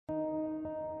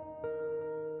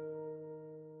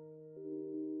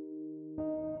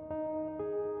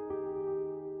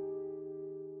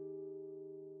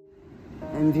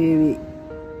I'm very,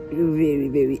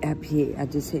 very happy.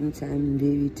 At the same time,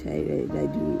 very tired. I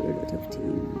do a lot of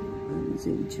things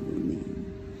on the journey.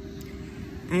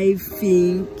 I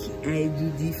think I do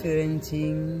different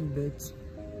things, but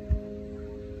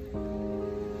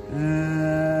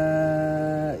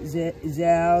the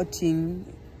outing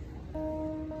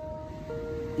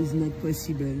is not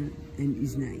possible and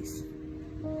is nice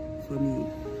for me,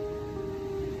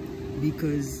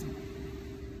 because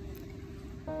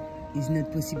it's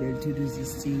not possible to do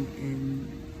this thing, and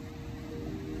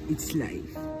it's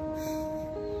life.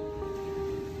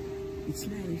 It's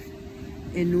life.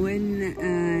 And when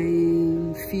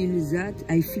I feel that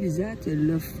a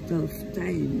lot of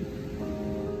time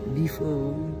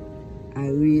before I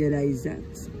realize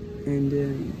that. And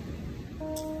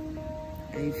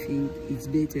I think it's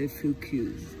better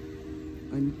focus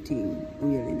on things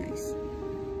really nice.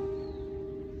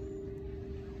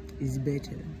 It's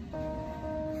better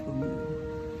for me.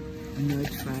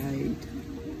 Not fight,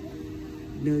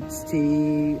 not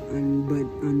stay on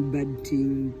bad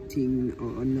thing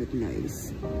or not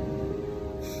nice.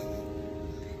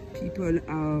 People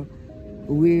are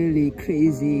really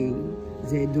crazy.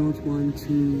 They don't want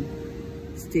to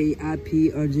stay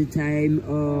happy all the time,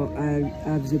 or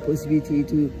have the possibility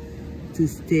to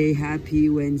stay happy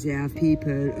when there are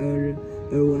people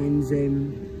around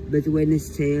them. But when they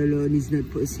stay alone, it's not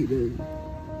possible.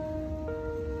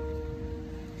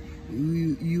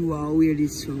 You are really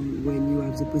strong when you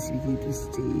have the possibility to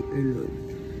stay alone.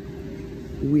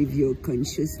 With your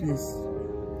consciousness,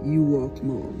 you work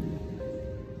more.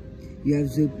 You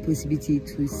have the possibility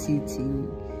to sitting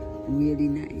really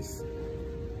nice.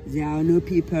 There are no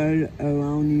people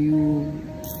around you.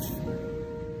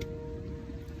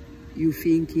 You're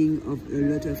thinking of a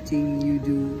lot of things you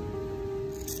do,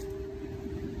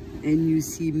 and you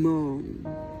see more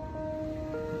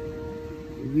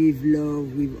with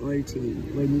love, with all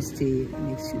things, when you stay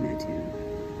next to nature.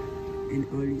 And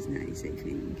all is nice, I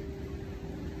think.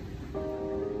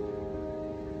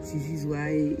 This is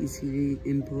why it's really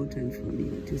important for me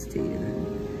to stay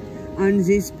on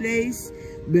this place.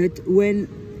 But when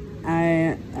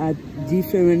I at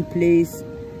different place,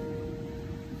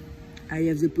 I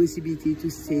have the possibility to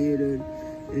stay alone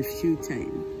a few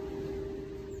times,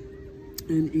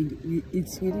 and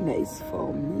it's really nice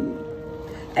for me.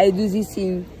 I do this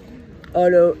thing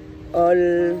all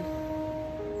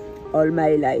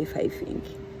my life, I think.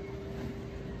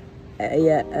 I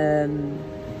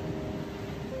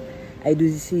do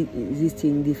this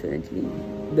thing differently.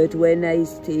 But when I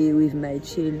stay with my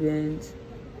children,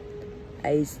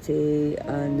 I stay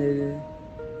on a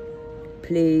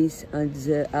place on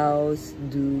the house,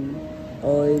 do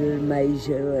oil my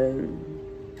jewelry.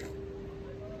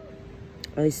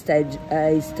 I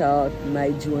start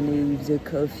my journey with the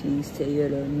coffee, stay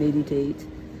alone, meditate.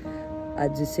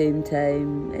 At the same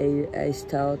time, I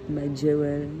start my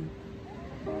journey.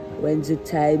 When the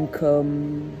time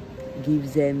comes,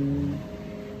 give them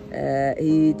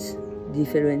eat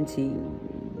different things.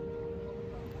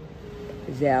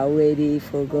 They are ready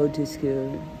for go to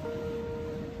school,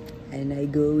 and I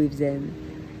go with them,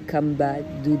 come back,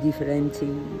 do different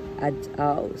things at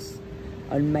house,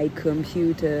 on my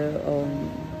computer,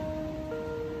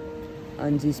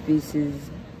 on these pieces.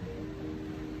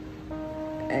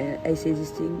 I say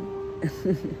this thing.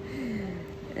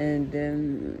 And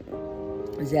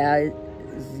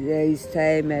there is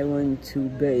time I want to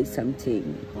buy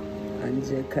something on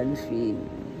the country,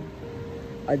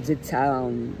 on the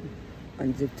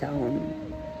town,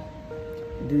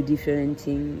 do different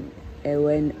things. And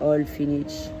when all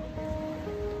finish,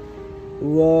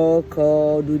 walk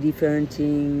or do different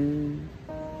things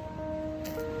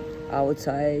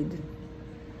outside,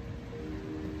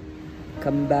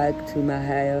 come back to my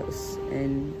house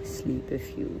and sleep a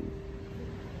few.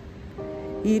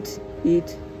 Eat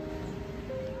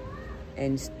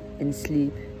and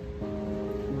sleep.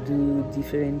 Do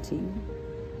different things.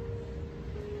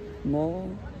 More.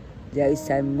 There is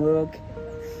some work.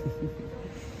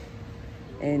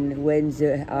 And when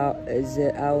the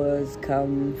hours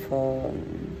come for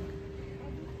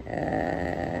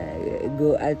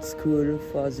go at school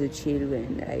for the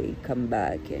children, I come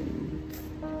back, and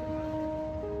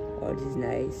all is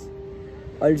nice.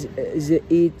 All the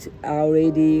eat are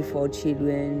ready for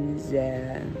children.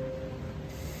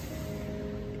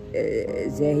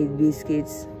 They eat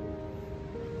biscuits.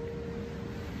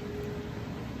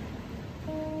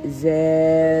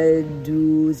 They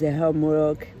do the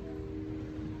homework,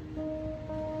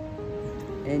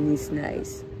 and it's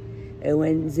nice. And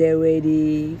when they're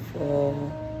ready for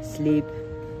sleep,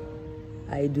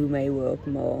 I do my work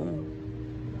more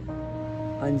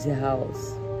on the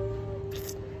house.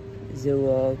 the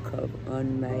work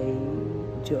on my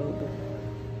job,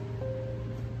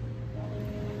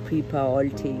 prepare all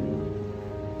things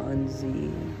on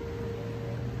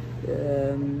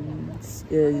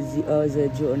the other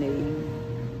journey.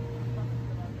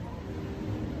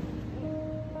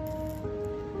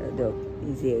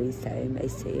 There is time I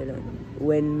stay alone.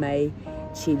 When my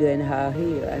children are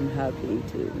here, I'm happy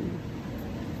to.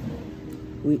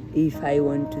 If I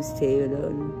want to stay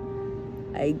alone,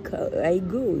 I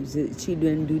go. The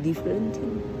children do different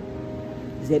things.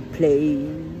 They play.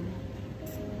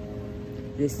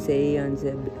 They stay on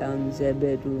their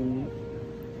bedroom.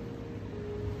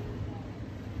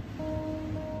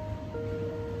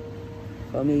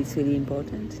 For me, it's really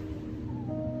important.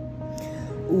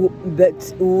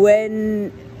 But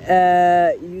when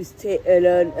you stay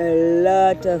alone, a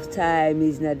lot of time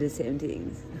is not the same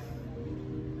things.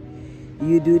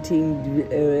 You do things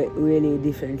really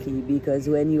differently, because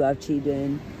when you have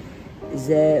children,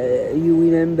 you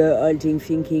remember all things,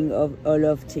 thinking of all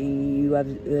of things. You have.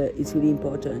 It's really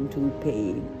important to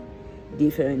pay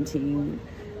different things,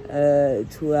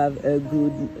 to have a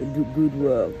good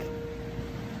work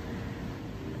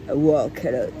a lot.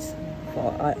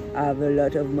 For have a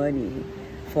lot of money,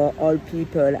 for all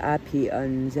people happy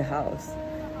on the house.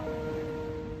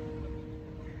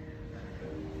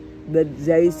 But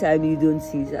there is time you don't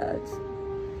see that.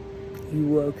 You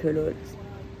work a lot.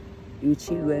 Your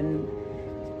children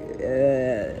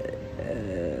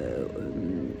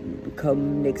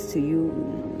come next to you,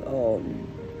 or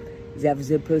they have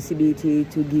the possibility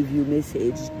to give you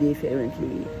message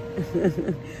differently.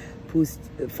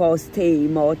 For stay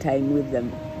more time with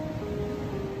them.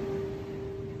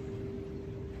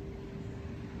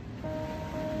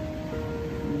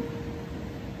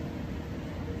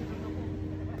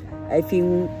 I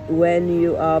think when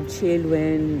you have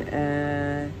children,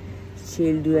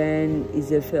 children is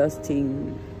the first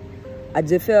thing. At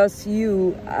the first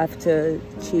you, after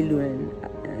children,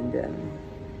 and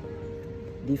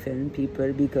different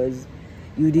people, because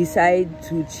you decide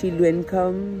to children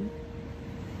come,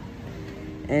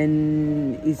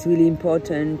 and it's really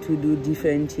important to do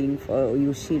different things for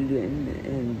your children.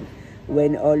 And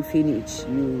when all finish,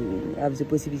 you have the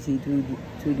possibility to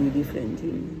do different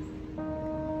things.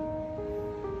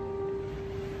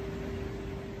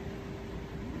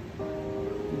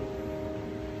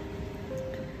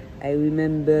 I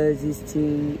remember this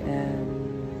thing,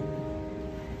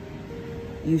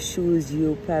 you choose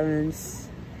your parents.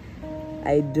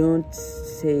 I don't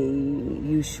say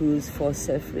you choose for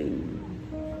suffering,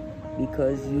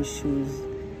 because you choose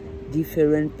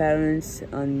different parents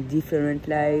on different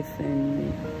life,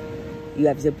 and you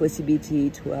have the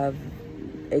possibility to have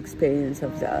experience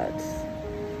of that.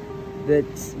 But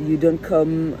you don't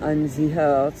come on the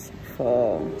earth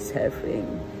for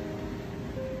suffering.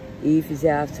 If they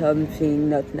have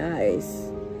something not nice,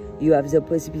 you have the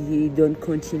possibility, don't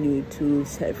continue to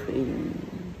suffering.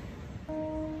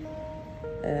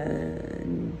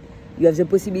 And you have the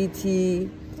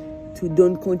possibility to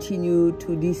don't continue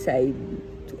to decide,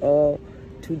 or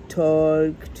to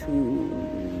talk, to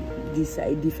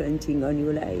decide different things on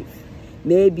your life.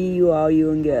 Maybe you are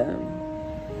younger.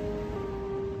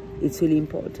 It's really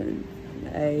important.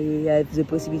 I have the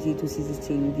possibility to see this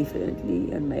thing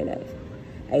differently in my life.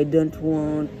 I don't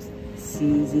want to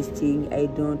see this thing. I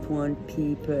don't want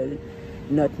people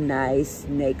not nice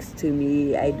next to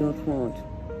me. I don't want.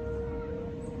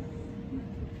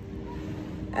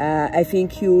 I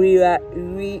think you react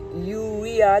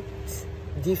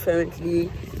differently,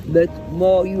 but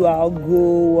more you are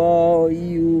go, or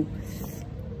you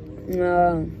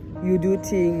do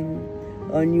things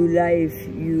on your life.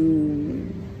 You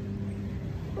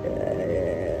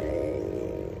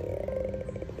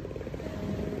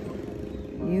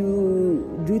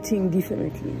do things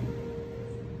differently.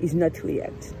 It's not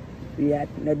react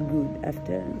not good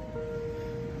after.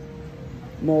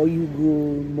 More you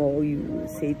go, more you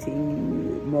say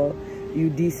things, more you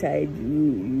decide.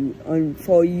 And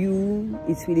for you,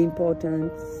 it's really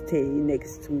important to stay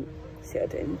next to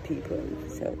certain people,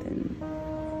 certain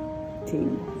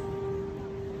things.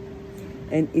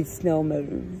 And it's normal.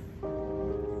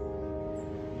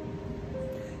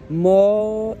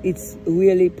 More it's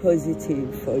really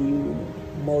positive for you.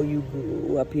 More you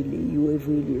go rapidly, you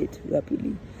evaluate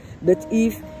rapidly. But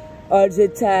if all the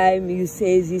time you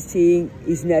say this thing,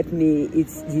 it's not me,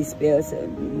 it's this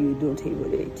person, you don't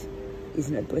evaluate. It's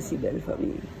not possible for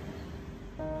me.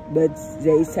 But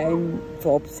there is time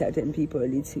for certain people,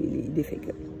 it's really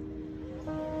difficult.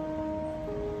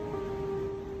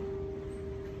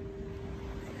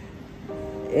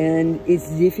 And it's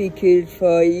difficult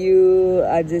for you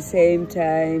at the same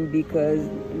time, because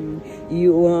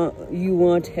you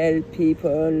won't help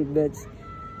people, but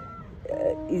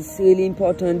it's really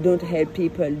important. Don't help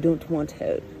people, don't want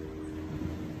help.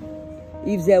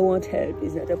 If they want help,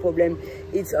 it's not a problem.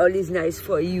 It's always nice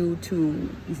for you too,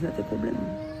 it's not a problem.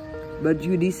 But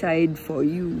you decide for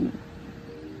you,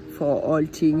 for all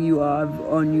things you have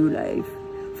on your life.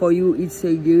 For you, it's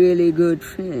a really good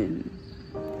friend.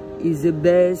 It's the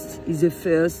best, it's the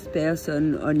first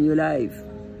person on your life.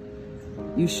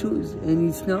 You choose, and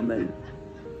it's normal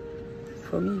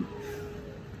for me.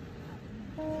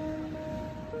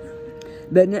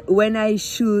 But when I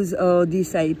choose or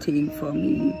decide things for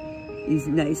me, it's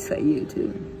nice for you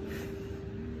too.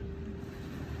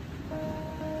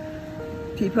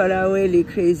 People are really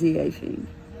crazy, I think.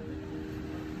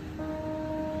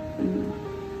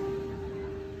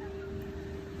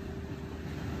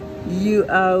 You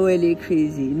are really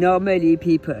crazy. Normally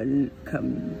people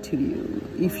come to you.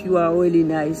 If you are a really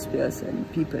nice person,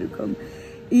 people come.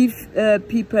 If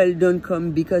people don't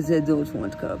come because they don't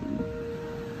want to come,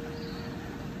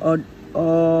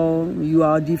 or you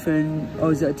are different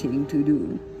other thing to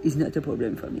do, it's not a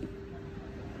problem for me.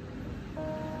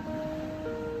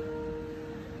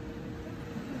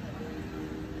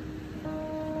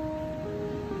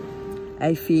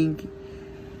 I think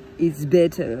it's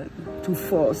better to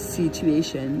force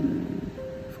situation,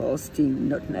 force thing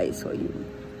not nice for you.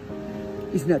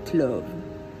 It's not love.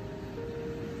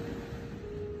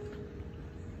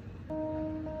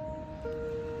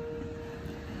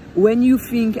 When you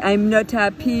think I'm not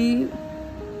happy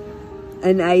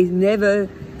and I never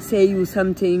say you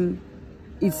something,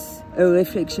 it's a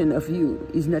reflection of you,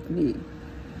 it's not me.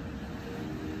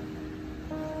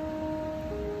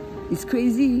 It's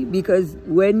crazy because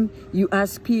when you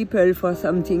ask people for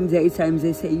something, there is times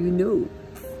they say, you know,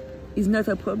 it's not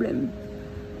a problem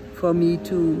for me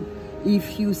to,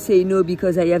 if you say no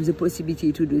because I have the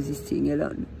possibility to do this thing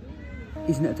alone,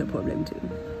 it's not a problem too.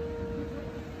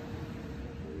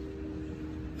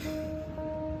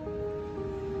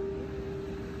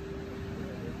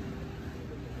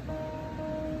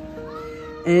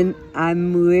 And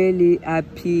I'm really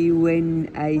happy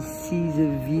when I see the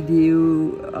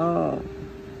video,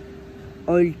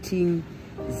 all things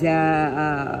that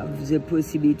have the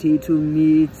possibility to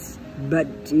meet,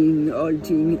 batting, all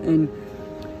things, and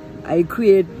I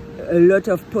create a lot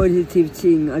of positive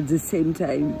things at the same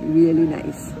time, really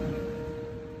nice.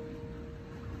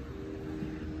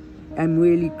 I'm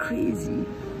really crazy,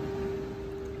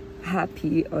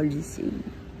 happy, all these things.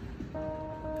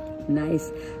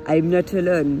 Nice. I'm not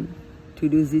alone to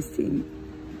do this thing.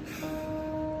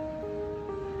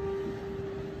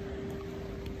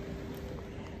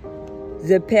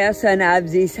 The person have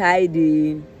this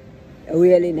idea,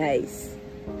 really nice.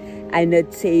 I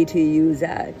not say to you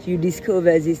that you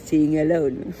discover this thing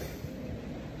alone.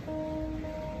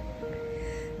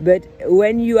 But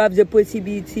when you have the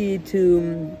possibility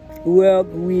to work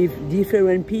with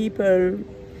different people,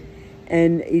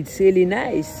 and it's really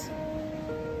nice.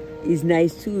 Is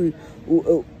nice too.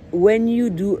 When you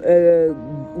do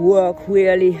work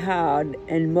really hard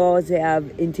and more they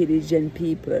have intelligent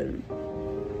people,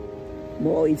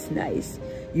 more it's nice.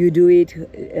 You do it,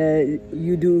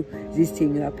 you do this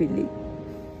thing rapidly.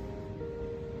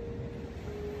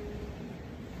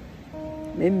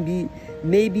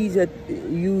 Maybe that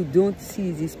you don't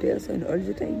see this person all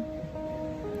the time.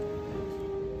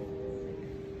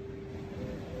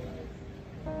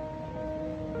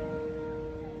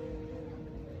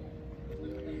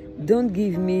 Don't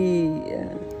give me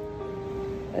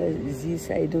this,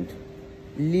 I don't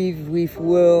live with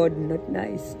word, not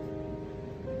nice.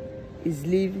 Is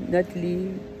live, not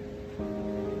live.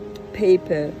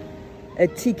 Paper, a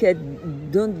ticket,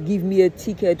 don't give me a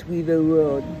ticket with a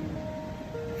word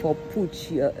for put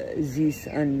this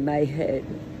on my head,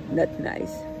 not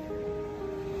nice.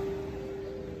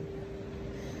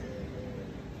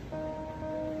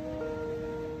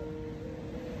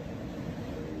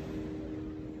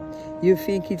 You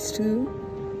think it's true?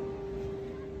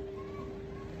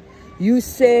 You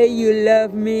say you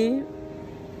love me,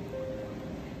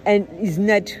 and it's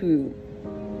not true.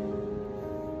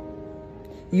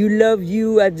 You love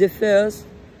you at the first,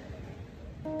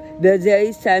 but there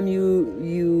is time you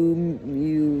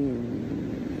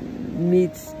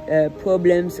meet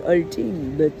problems, all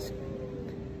things. But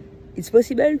it's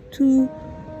possible to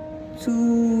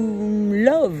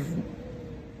love,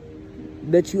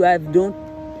 but you have don't.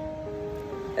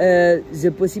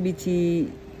 The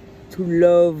possibility to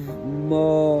love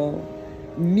more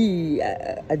me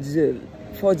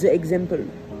for the example.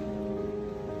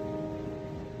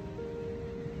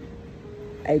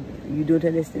 You don't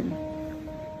understand.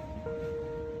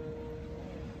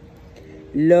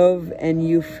 Love and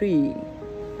you free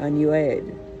on your head.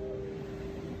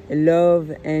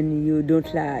 Love and you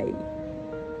don't lie.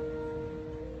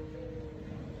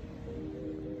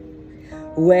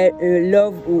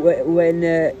 Love when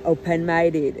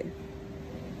open-minded.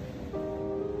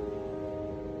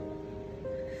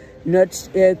 Not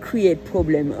create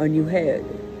problem on your head.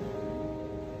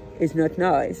 It's not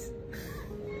nice.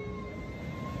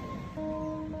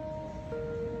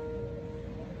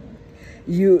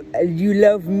 You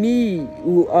love me,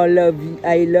 or I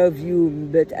love you,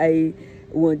 but I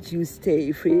want you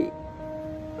stay free.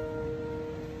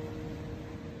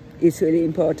 It's really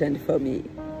important for me.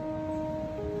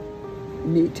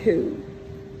 Me too.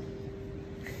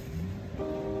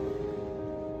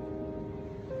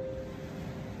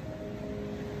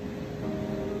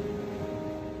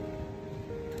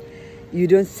 You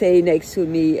don't say next to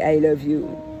me, I love you.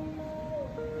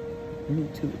 Me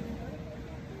too.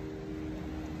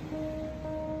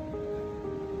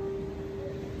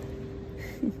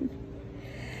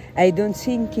 I don't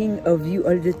thinking of you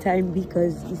all the time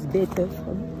because it's better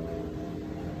for me.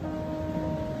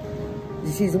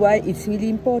 This is why it's really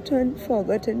important,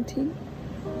 forgotten thing.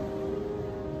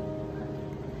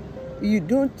 You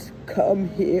don't come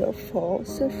here for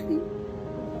suffering.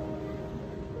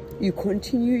 You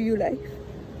continue your life.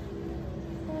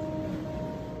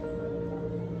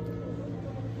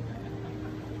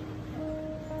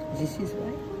 This is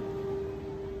why.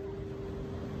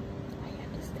 I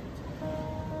understand.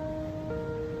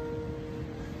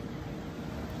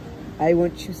 I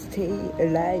want you to stay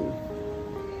alive.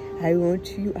 I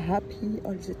want you happy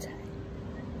all the time.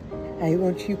 I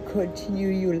want you to continue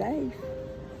your life.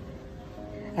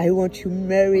 I want you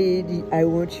married. I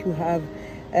want you to have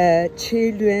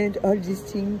children, all these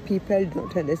things. People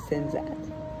don't understand that.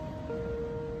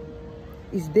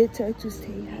 It's better to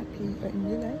stay happy in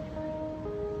your life.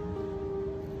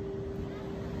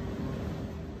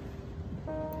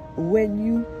 When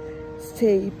you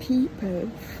stay people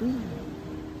free,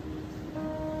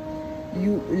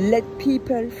 you let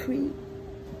people free,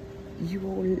 you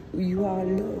are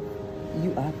love,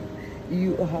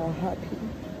 you are happy.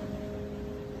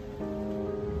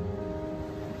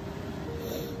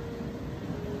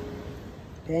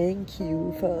 Thank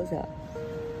you for that.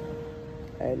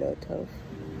 A lot of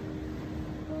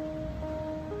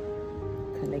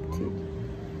connected.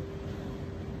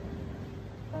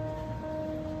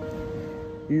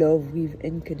 Love with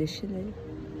unconditional.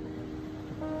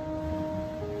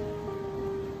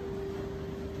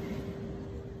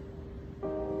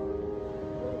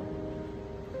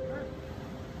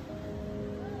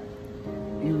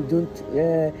 You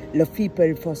don't love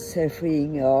people for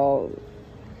suffering or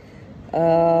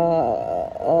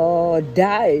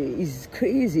die. Is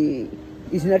crazy.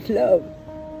 It's not love.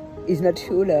 It's not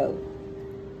true love.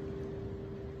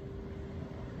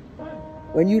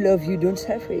 When you love, you don't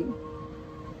suffering.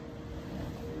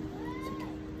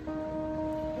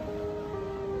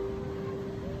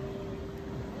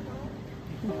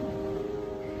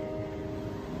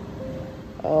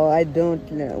 Oh, I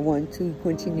don't want to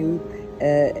continue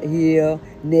here.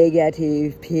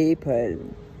 Negative people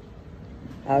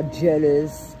are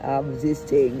jealous of this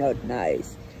thing, not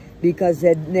nice, because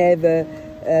they never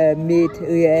meet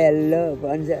real love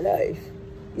on their life.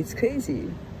 It's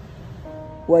crazy.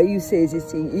 Why you say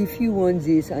this thing? If you want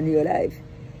this on your life,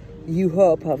 you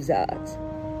hope of that.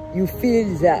 You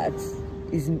feel that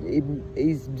is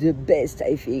the best,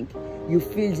 I think. You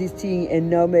feel this thing and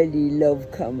normally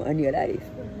love come on your life.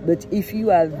 But if you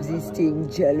have this thing,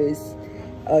 jealous,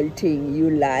 all thing, you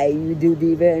lie, you do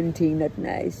different thing, not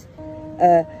nice.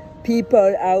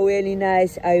 People are really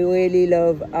nice, I really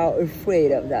love, are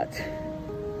afraid of that.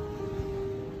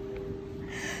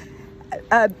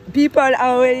 People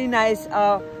are really nice,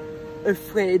 are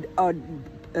afraid of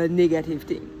a negative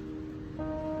thing.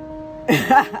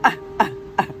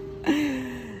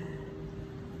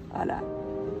 Voilà.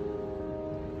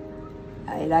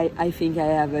 I think I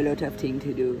have a lot of things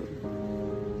to do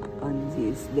on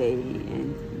this day,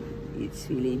 and it's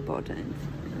really important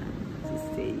this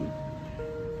day.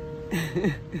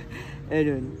 I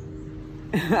don't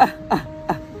know.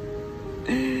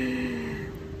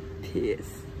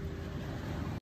 Peace.